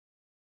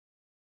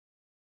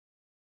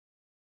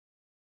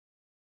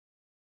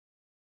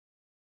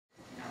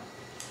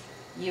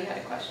You had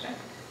a question.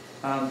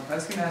 I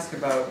was going to ask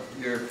about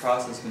your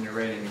process when you're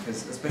writing,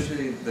 because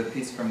especially the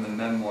piece from the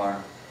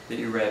memoir that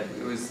you read,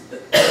 it was,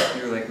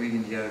 you were like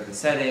weaving together the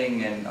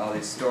setting and all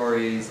these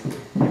stories,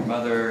 your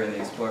mother and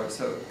the explorer.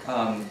 So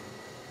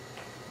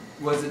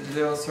did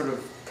it all sort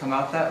of come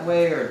out that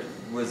way, or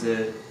was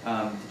it,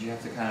 did you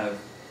have to kind of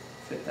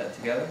fit that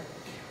together?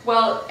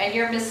 Well, and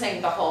you're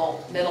missing the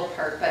whole middle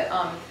part, but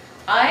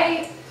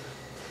I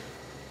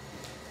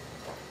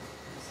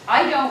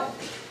don't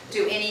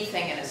do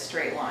anything in a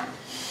straight line.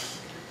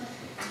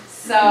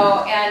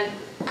 So,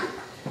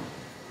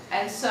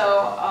 and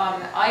so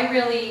I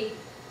really,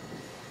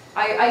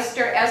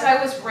 as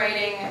I was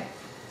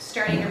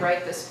starting to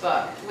write this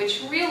book,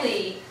 which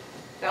really,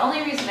 the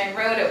only reason I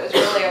wrote it was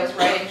really I was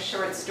writing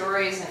short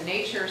stories and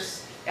nature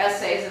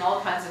essays and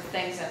all kinds of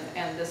things,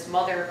 and this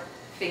mother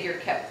figure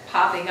kept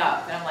popping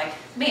up, and I'm like,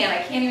 man,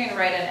 I can't even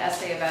write an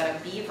essay about a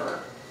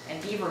beaver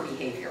and beaver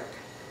behavior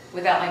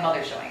without my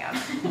mother showing up.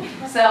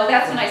 So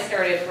that's when I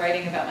started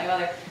writing about my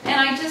mother,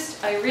 and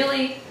I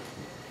really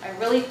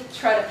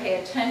try to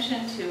pay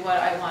attention to what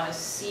I want to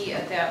see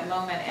at that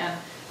moment. And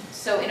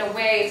so in a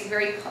way,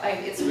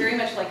 it's very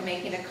much like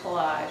making a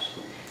collage.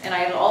 And I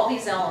had all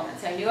these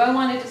elements. I knew I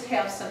wanted to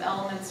have some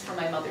elements from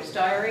my mother's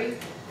diaries,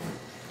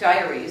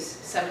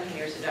 17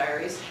 years of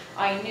diaries.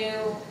 I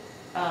knew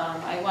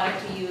I wanted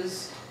to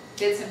use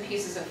bits and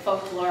pieces of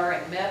folklore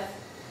and myth,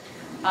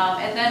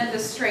 and then the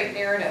straight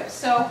narrative.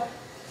 So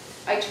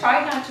I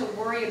tried not to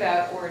worry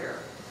about order.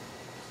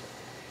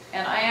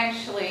 And I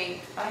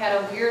had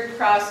a weird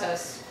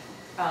process,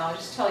 I'll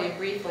just tell you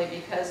briefly,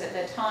 because at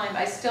the time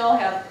I still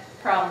have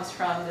problems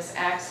from this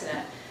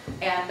accident.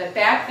 But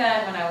back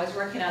then, when I was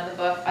working on the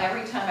book,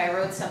 every time I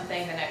wrote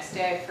something the next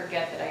day, I'd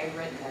forget that I had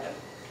written it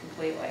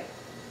completely,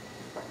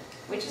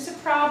 which is a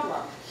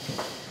problem.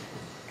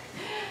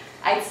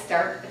 I'd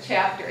start a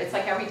chapter, it's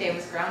like every day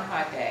was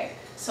Groundhog Day.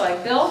 So I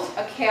built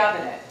a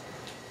cabinet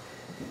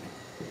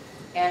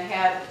and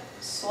had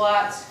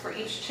slots for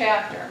each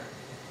chapter.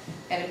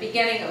 And at the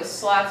beginning, it was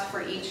slots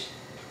for each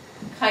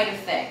kind of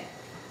thing.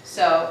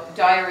 So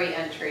diary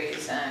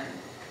entries and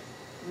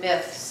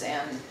myths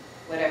and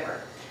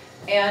whatever.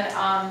 And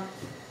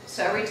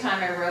so every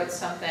time I wrote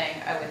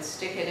something, I would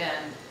stick it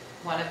in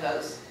one of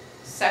those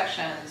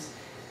sections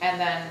and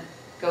then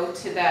go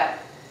to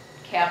that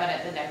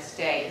cabinet the next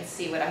day and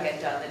see what I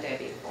had done the day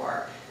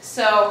before.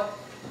 So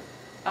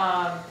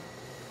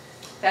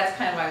that's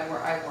kind of how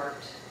I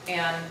worked.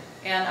 I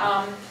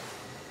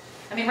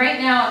mean,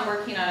 right now I'm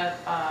working on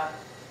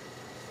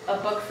a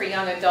book for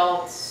young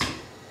adults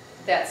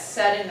that's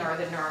set in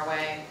northern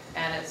Norway,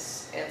 and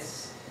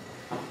it's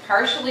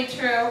partially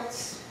true.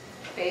 It's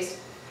based,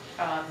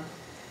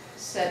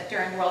 set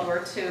during World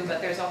War II,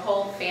 but there's a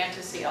whole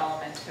fantasy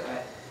element to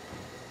it.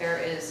 There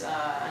is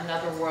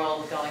another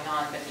world going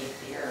on beneath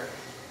the earth.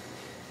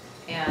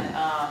 And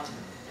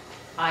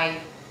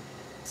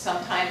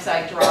sometimes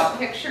I draw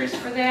pictures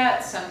for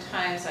that,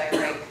 sometimes I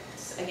write,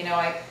 you know,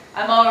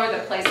 I'm all over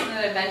the place, and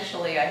then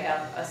eventually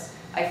I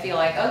feel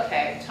like,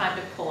 okay, time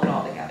to pull it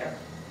all together,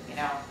 you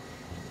know.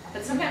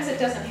 But sometimes it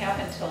doesn't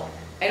happen till,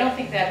 I don't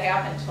think that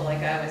happened till like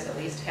I was at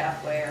least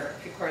halfway or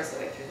 3/4 of the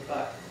way through the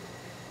book.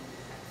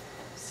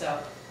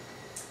 So.